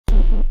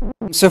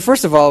So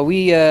first of all,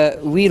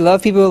 we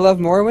love people who love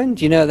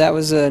Morrowind. You know, that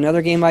was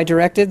another game I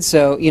directed.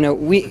 So you know,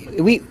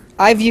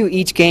 I view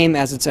each game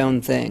as its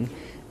own thing,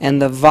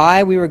 and the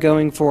vibe we were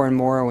going for in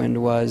Morrowind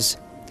was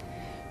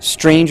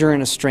stranger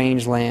in a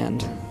strange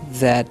land.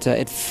 That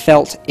it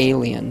felt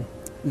alien.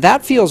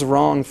 That feels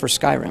wrong for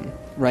Skyrim,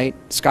 right?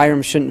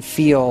 Skyrim shouldn't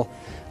feel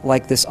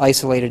like this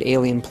isolated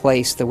alien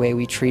place the way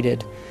we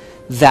treated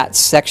that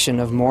section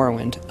of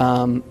Morrowind.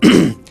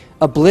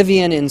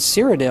 Oblivion in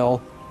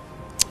Cyrodiil,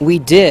 we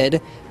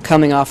did,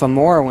 coming off of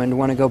Morrowind,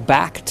 want to go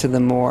back to the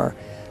more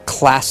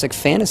classic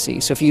fantasy.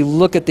 So if you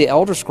look at the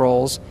Elder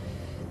Scrolls,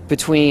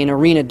 between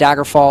Arena,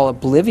 Daggerfall,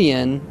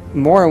 Oblivion,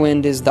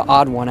 Morrowind is the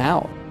odd one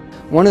out.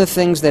 One of the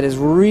things that is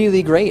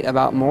really great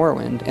about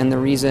Morrowind, and the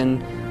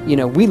reason, you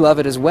know, we love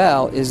it as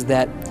well, is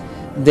that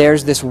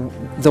there's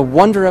the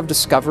wonder of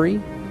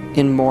discovery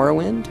in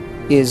Morrowind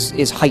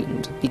is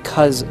heightened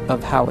because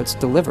of how it's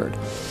delivered.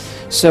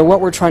 So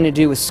what we're trying to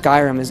do with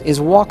Skyrim is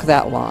walk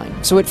that line.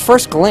 So at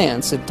first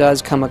glance, it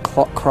does come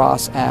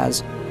across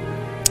as,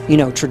 you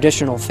know,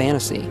 traditional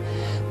fantasy.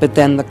 But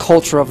then the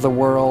culture of the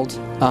world,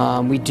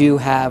 we do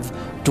have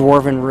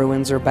dwarven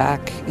ruins are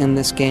back in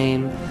this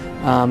game.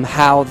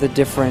 How the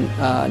different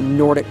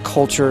Nordic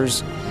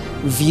cultures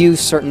view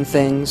certain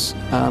things,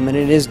 and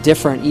it is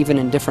different even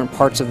in different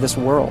parts of this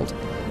world.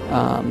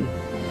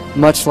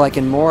 Much like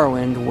in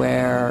Morrowind,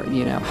 where,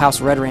 you know, House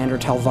Redrand or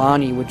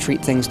Telvanni would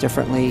treat things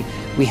differently,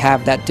 we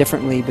have that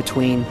differently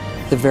between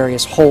the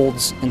various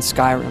holds in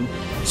Skyrim.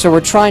 So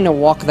we're trying to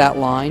walk that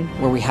line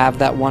where we have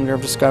that wonder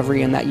of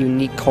discovery and that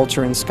unique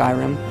culture in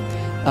Skyrim,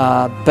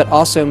 but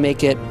also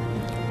make it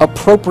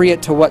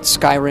appropriate to what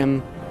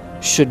Skyrim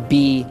should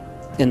be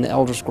in the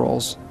Elder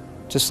Scrolls,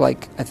 just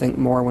like I think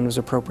Morrowind was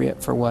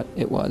appropriate for what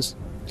it was.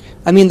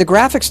 I mean, the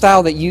graphic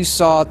style that you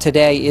saw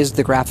today is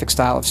the graphic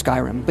style of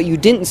Skyrim, but you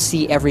didn't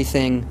see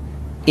everything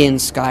in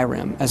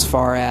Skyrim as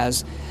far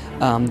as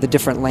the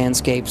different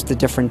landscapes, the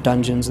different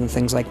dungeons and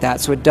things like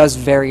that, so it does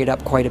vary it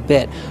up quite a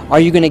bit. Are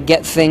you going to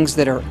get things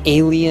that are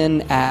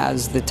alien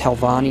as the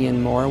Telvanni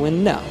in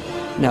Morrowind? No.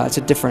 No, it's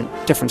a different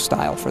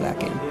style for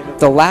that game.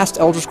 The last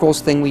Elder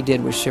Scrolls thing we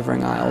did was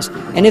Shivering Isles,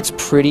 and it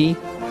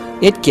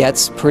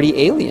gets pretty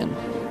alien.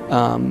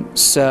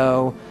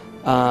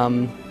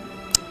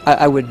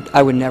 I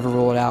would never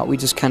rule it out. We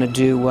just kind of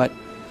do what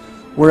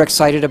we're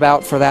excited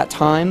about for that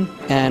time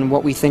and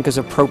what we think is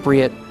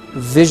appropriate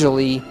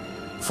visually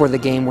for the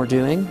game we're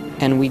doing.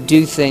 And we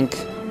do think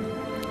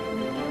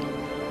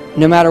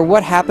no matter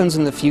what happens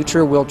in the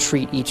future, we'll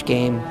treat each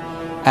game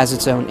as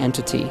its own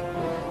entity.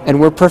 And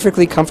we're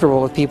perfectly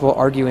comfortable with people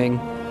arguing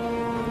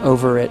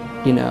over it,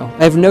 you know.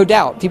 I have no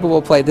doubt people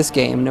will play this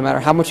game, no matter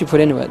how much you put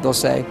into it. They'll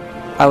say,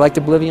 I liked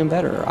Oblivion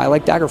better, I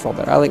like Daggerfall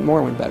better, I like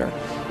Morrowind better.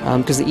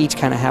 Because they each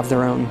kind of have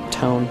their own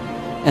tone,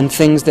 and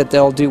things that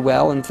they'll do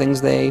well and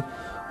things they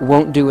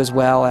won't do as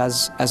well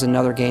as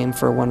another game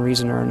for one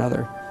reason or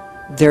another.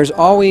 There's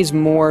always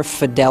more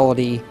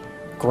fidelity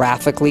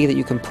graphically that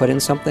you can put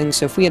in something.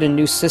 So if we had a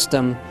new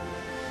system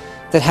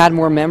that had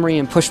more memory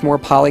and pushed more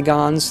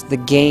polygons, the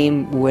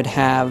game would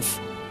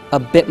have a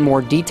bit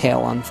more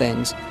detail on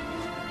things.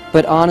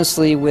 But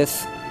honestly,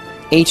 with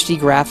HD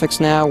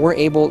graphics now, we're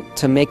able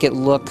to make it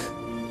look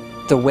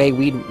the way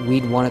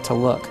we'd want it to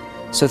look.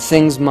 So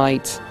things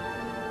might,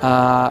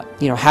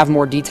 you know, have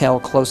more detail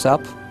close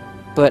up,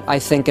 but I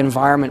think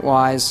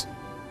environment-wise,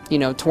 you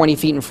know, 20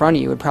 feet in front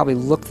of you would probably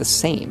look the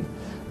same.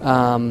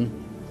 You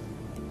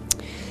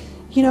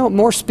know,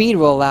 more speed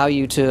will allow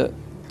you to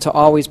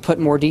always put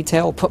more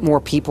detail, put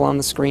more people on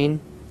the screen.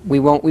 We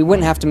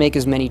wouldn't have to make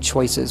as many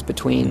choices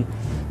between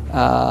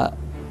how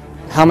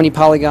many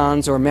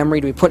polygons or memory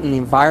do we put in the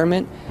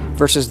environment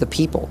versus the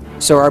people.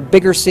 So our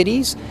bigger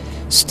cities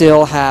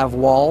still have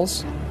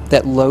walls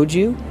that load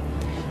you.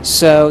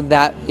 So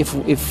that if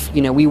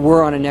you know, we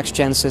were on a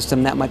next-gen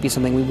system, that might be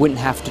something we wouldn't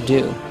have to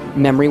do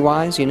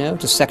memory-wise, you know,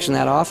 to section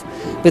that off.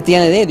 But at the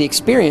end of the day, the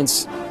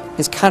experience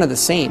is kind of the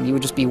same. You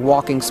would just be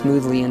walking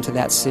smoothly into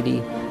that city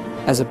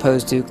as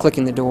opposed to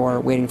clicking the door,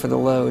 waiting for the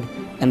load,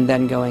 and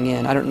then going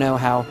in. I don't know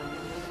how...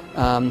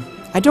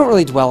 I don't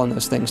really dwell on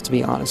those things, to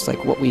be honest,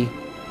 like what we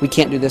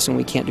can't do this and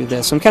we can't do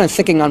this. So I'm kind of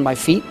thinking on my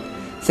feet,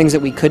 things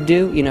that we could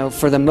do. You know,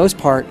 for the most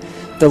part,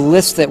 the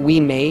list that we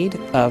made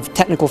of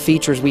technical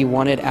features we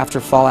wanted after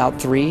Fallout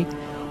 3,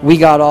 we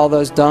got all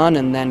those done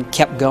and then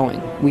kept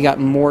going. We got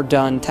more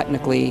done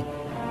technically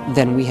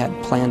than we had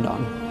planned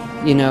on.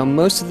 You know,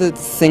 most of the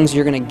things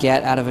you're going to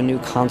get out of a new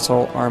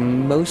console are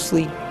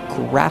mostly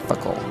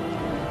graphical.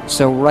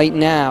 So right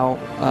now,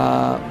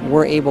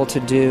 we're able to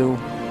do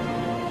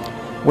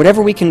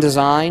whatever we can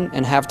design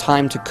and have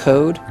time to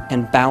code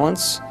and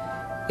balance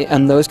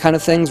and those kind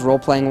of things,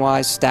 role-playing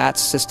wise, stats,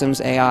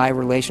 systems, AI,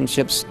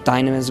 relationships,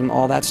 dynamism,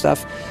 all that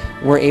stuff,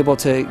 we're able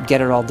to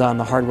get it all done.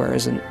 The hardware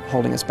isn't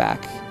holding us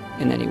back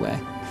in any way.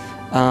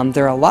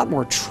 There are a lot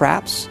more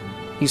traps.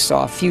 You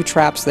saw a few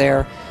traps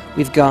there.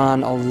 We've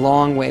gone a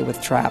long way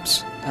with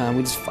traps.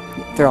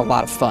 They're a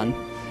lot of fun.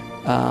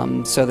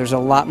 So there's a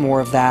lot more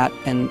of that,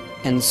 and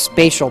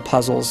spatial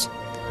puzzles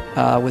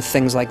with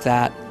things like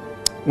that.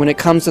 When it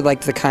comes to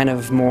like the kind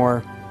of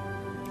more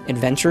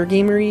adventure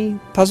gamery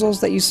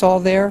puzzles that you saw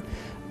there.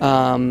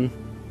 I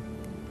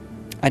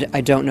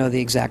don't know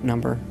the exact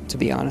number, to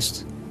be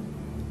honest.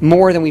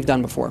 More than we've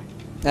done before.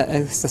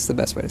 That's the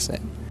best way to say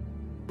it.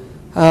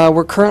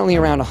 We're currently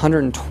around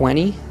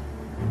 120,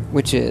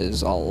 which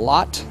is a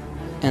lot.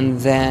 And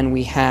then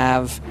we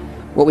have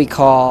what we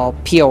call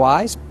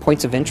POIs,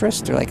 points of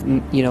interest. They're like,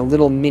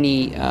 little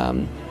mini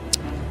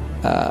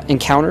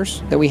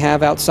encounters that we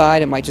have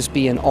outside. It might just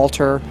be an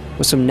altar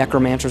with some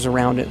necromancers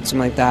around it, something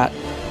like that.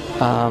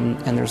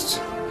 And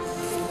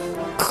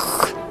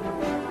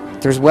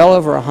there's well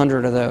over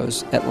 100 of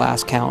those at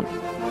last count.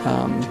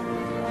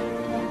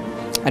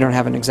 I don't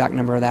have an exact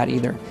number of that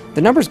either.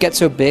 The numbers get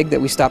so big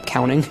that we stop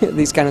counting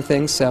these kind of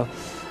things, so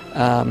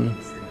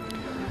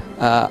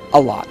a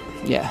lot,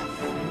 yeah.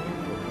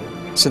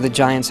 So the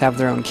giants have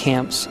their own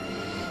camps.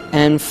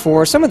 And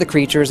for some of the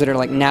creatures that are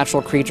like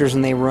natural creatures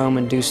and they roam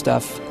and do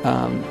stuff,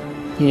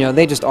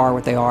 they just are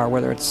what they are,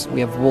 whether it's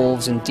we have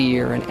wolves and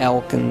deer and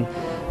elk, and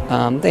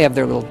they have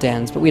their little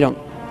dens, but we don't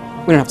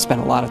have to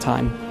spend a lot of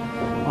time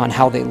on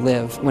how they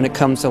live. When it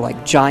comes to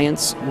like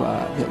giants,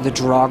 the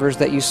draugrs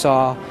that you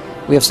saw,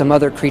 we have some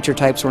other creature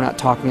types we're not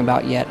talking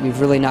about yet. We've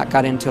really not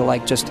got into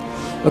like just,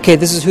 okay,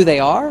 this is who they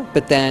are,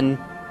 but then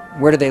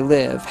where do they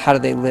live? How do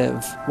they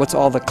live? What's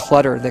all the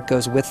clutter that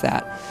goes with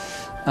that?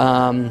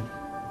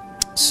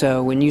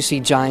 So when you see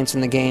giants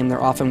in the game,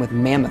 they're often with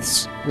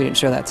mammoths. We didn't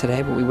show that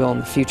today, but we will in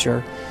the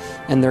future.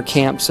 And their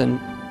camps and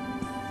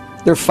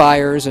their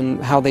fires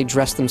and how they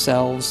dress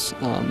themselves.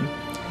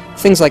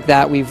 Things like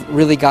that we've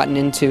really gotten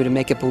into to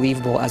make it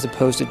believable, as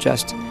opposed to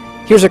just,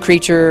 here's a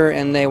creature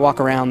and they walk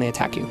around, they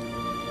attack you.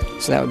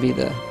 So that would be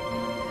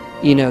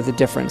the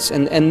difference.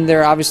 And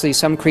there are obviously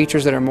some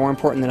creatures that are more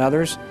important than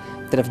others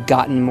that have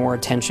gotten more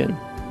attention.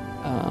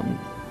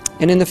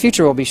 And in the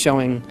future we'll be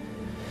showing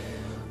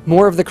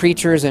more of the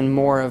creatures and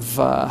more of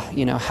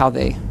how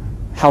they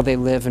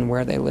live and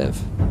where they live.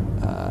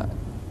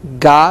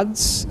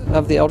 Gods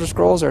of the Elder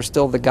Scrolls are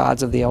still the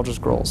gods of the Elder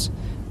Scrolls,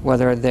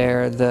 whether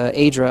they're the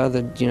Aedra,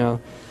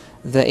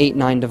 the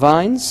 8-9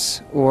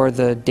 divines, or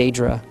the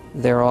Daedra.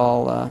 They're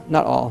all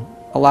not all.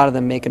 A lot of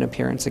them make an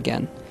appearance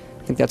again.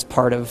 I think that's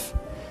part of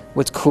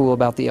what's cool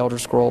about the Elder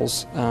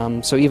Scrolls.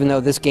 So even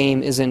though this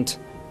game isn't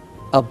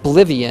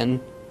Oblivion,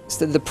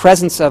 the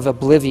presence of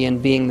Oblivion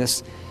being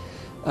this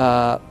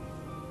other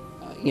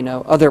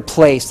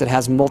place that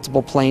has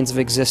multiple planes of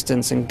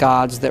existence and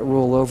gods that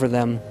rule over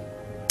them,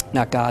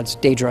 not gods,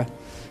 Daedra,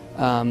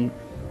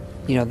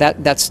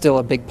 that's still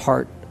a big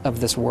part of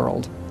this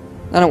world.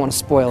 I don't want to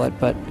spoil it,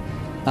 but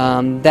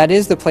that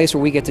is the place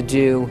where we get to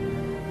do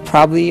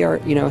probably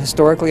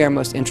historically our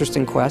most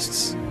interesting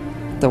quests,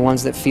 the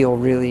ones that feel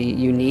really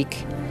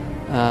unique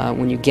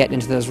when you get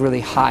into those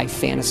really high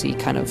fantasy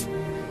kind of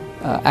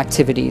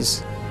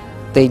activities.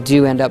 They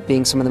do end up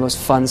being some of the most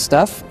fun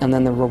stuff, and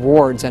then the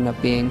rewards end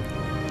up being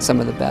some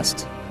of the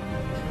best.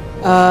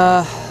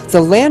 The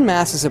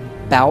landmass is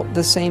about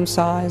the same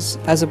size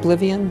as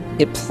Oblivion.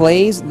 It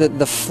plays,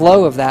 the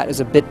flow of that is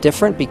a bit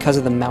different because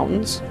of the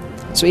mountains.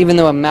 So even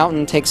though a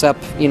mountain takes up,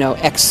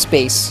 X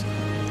space,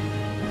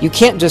 you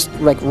can't just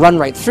run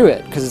right through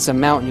it because it's a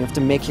mountain. You have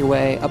to make your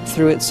way up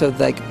through it. So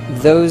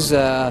those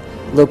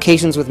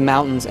locations with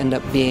mountains end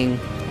up being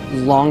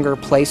longer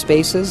play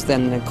spaces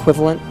than an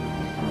equivalent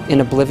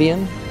in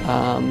Oblivion.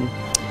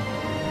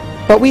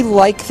 But we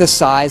like the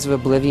size of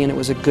Oblivion. It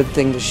was a good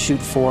thing to shoot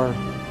for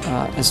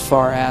as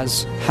far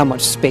as how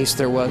much space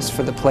there was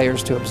for the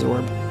players to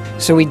absorb.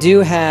 So we do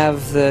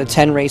have the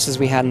 10 races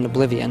we had in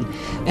Oblivion,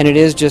 and it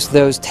is just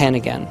those 10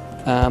 again.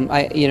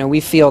 We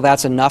feel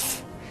that's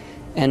enough,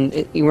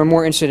 and we're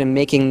more interested in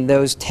making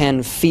those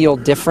 10 feel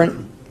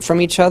different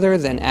from each other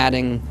than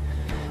adding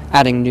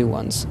new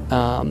ones.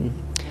 And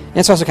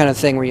it's also kind of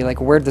thing where you're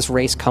where'd this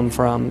race come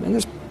from? And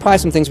there's probably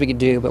some things we could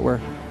do, but we're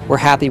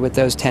happy with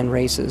those 10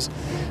 races.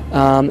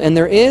 And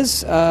there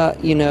is,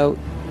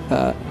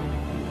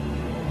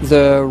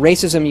 the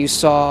racism you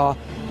saw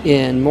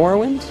in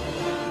Morrowind.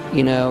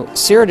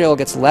 Cyrodiil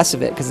gets less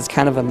of it because it's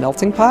kind of a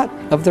melting pot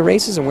of the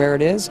races and where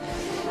it is.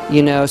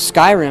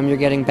 Skyrim, you're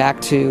getting back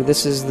to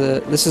this is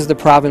the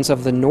province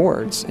of the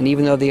Nords, and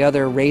even though the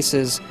other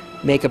races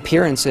make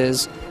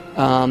appearances,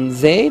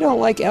 they don't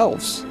like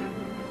elves.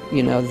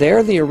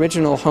 They're the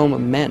original home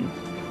of men,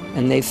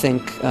 and they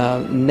think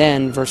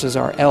men versus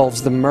our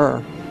elves, the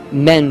Mer.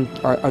 Men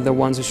are the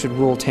ones who should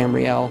rule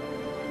Tamriel,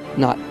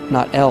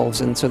 not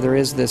elves, and so there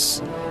is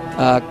this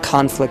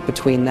conflict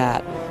between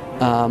that.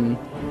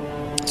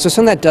 So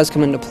some of that does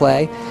come into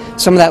play.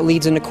 Some of that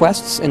leads into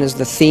quests and is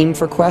the theme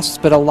for quests,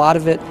 but a lot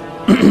of it,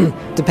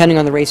 depending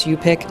on the race you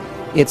pick,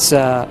 it's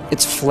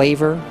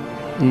flavor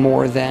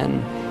more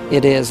than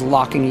it is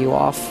locking you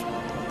off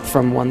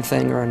from one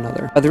thing or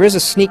another. There is a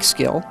sneak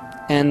skill,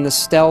 and the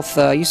stealth,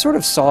 you sort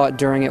of saw it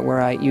during it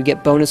where you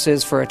get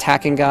bonuses for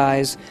attacking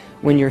guys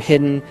when you're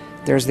hidden.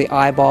 There's the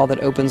eyeball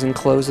that opens and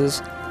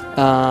closes.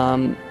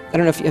 I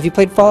don't know if have you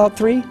played Fallout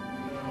 3?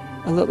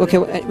 Okay,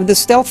 with the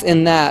stealth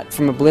in that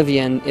from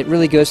Oblivion, it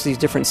really goes to these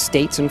different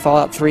states in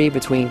Fallout 3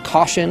 between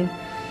caution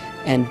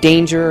and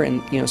danger,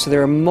 and so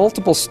there are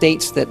multiple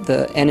states that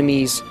the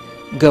enemies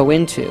go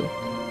into.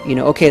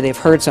 Okay, they've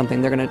heard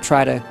something, they're going to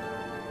try to,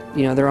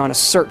 they're on a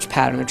search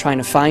pattern, they're trying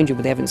to find you,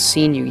 but they haven't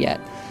seen you yet.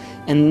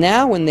 And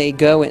now when they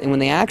go and when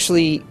they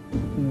actually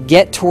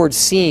get towards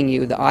seeing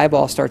you, the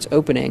eyeball starts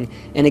opening,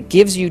 and it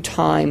gives you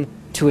time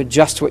to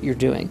adjust what you're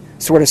doing.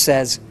 Sort of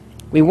says,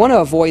 we want to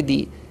avoid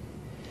the,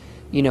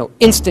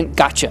 instant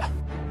gotcha.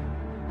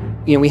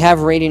 We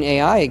have Radiant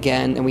AI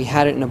again, and we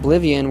had it in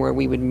Oblivion where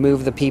we would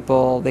move the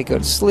people, they go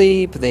to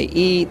sleep, they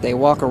eat, they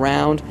walk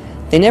around.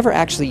 They never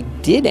actually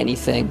did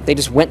anything. They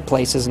just went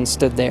places and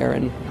stood there,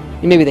 and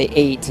maybe they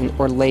ate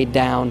or laid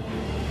down.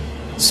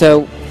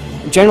 So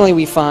generally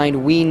we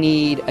find we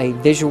need a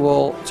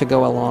visual to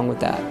go along with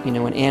that. An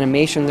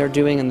animation they're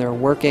doing and they're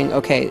working.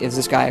 Okay, is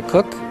this guy a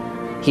cook?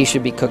 He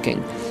should be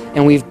cooking.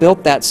 And we've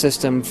built that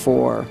system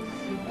for,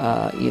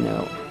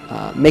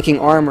 making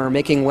armor,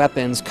 making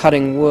weapons,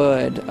 cutting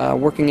wood,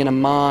 working in a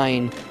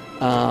mine,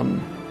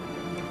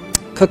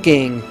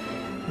 cooking.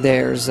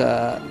 There's,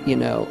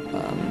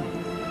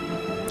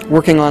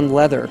 working on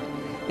leather.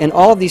 And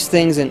all of these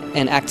things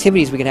and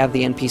activities we can have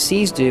the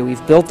NPCs do,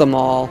 we've built them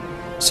all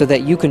so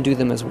that you can do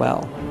them as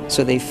well.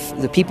 So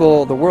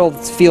the world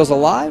feels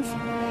alive,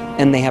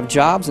 and they have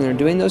jobs and they're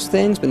doing those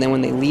things, but then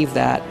when they leave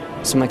that,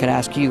 someone could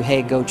ask you,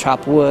 hey, go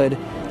chop wood,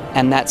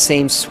 and that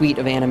same suite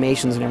of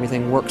animations and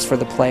everything works for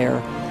the player.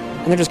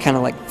 And they're just kind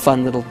of like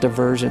fun little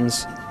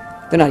diversions.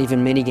 They're not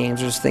even mini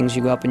games, they're just things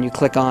you go up and you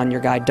click on,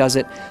 your guy does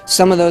it.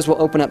 Some of those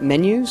will open up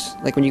menus,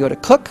 like when you go to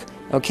cook,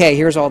 okay,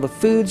 here's all the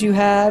foods you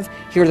have,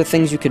 here are the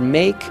things you can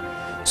make.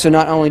 So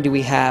not only do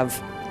we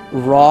have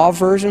raw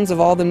versions of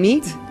all the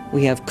meat,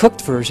 we have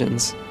cooked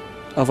versions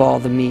of all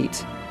the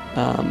meat.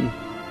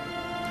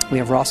 We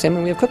have raw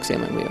salmon, we have cooked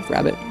salmon, we have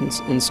rabbit,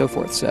 and so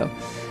forth. So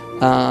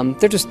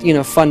they're just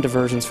fun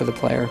diversions for the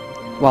player,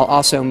 while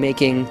also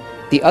making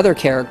the other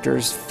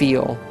characters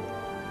feel,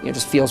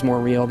 just feels more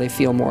real. They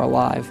feel more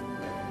alive.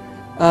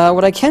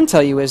 What I can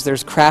tell you is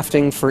there's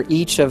crafting for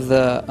each of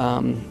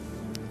the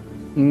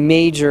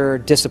major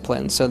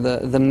disciplines. So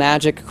the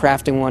magic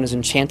crafting one is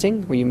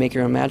enchanting, where you make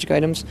your own magic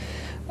items.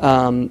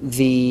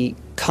 The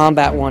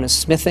combat one is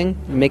smithing,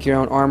 you make your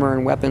own armor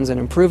and weapons and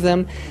improve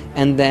them.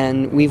 And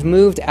then we've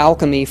moved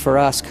alchemy for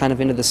us kind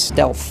of into the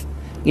stealth,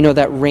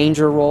 that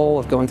ranger role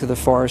of going through the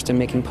forest and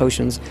making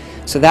potions.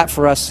 So that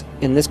for us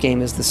in this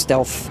game is the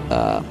stealth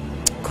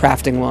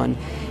crafting one.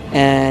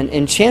 And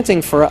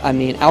enchanting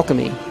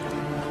alchemy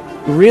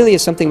really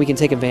is something we can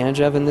take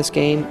advantage of in this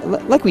game,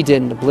 like we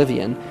did in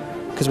Oblivion,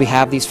 because we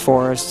have these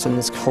forests and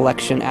this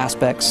collection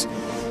aspects.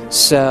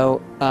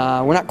 So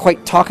we're not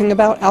quite talking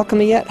about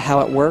alchemy yet,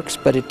 how it works,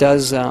 but it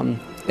does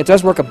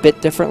work a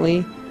bit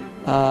differently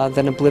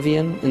than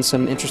Oblivion in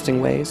some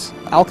interesting ways.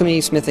 Alchemy,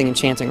 smithing,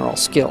 enchanting are all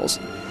skills,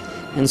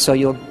 and so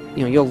you'll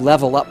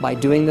level up by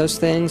doing those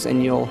things,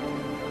 and you're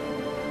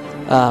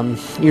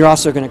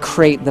also going to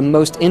create the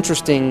most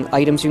interesting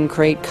items you can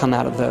create come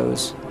out of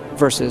those,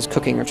 versus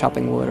cooking or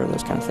chopping wood or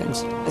those kind of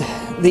things.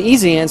 The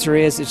easy answer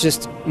is it's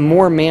just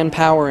more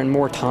manpower and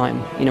more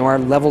time. Our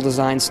level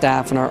design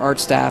staff and our art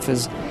staff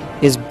is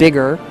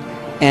bigger,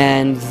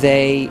 and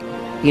they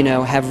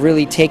have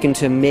really taken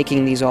to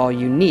making these all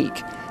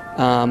unique.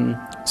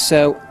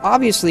 So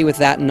obviously with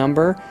that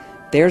number,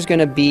 there's going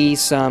to be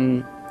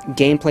some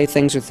gameplay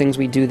things or things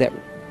we do that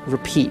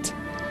repeat,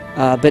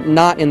 but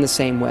not in the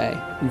same way.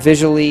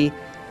 Visually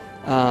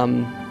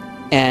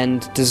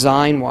and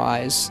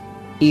design-wise,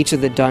 each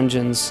of the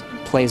dungeons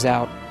plays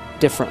out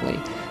differently.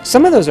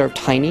 Some of those are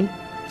tiny,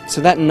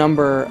 so that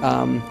number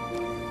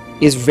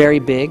is very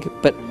big,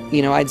 but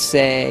I'd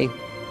say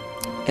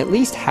at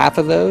least half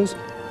of those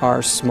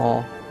are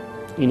small.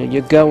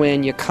 You go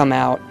in, you come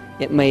out,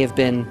 it may have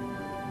been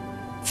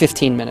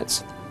 15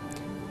 minutes,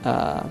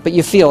 but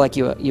you feel like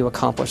you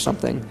accomplished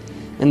something.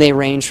 And they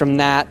range from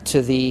that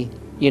to the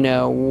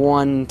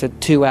 1 to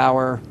 2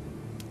 hour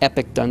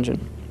epic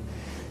dungeon.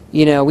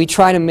 We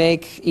try to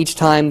make each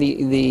time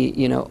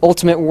the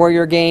ultimate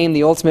warrior game,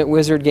 the ultimate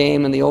wizard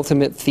game, and the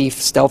ultimate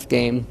thief stealth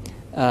game.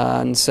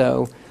 And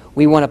so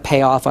we want to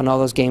pay off on all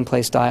those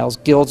gameplay styles.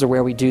 Guilds are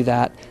where we do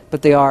that,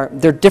 but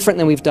they're different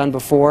than we've done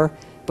before,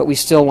 but we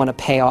still want to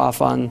pay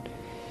off on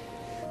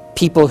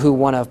people who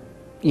want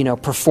to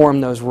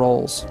perform those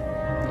roles.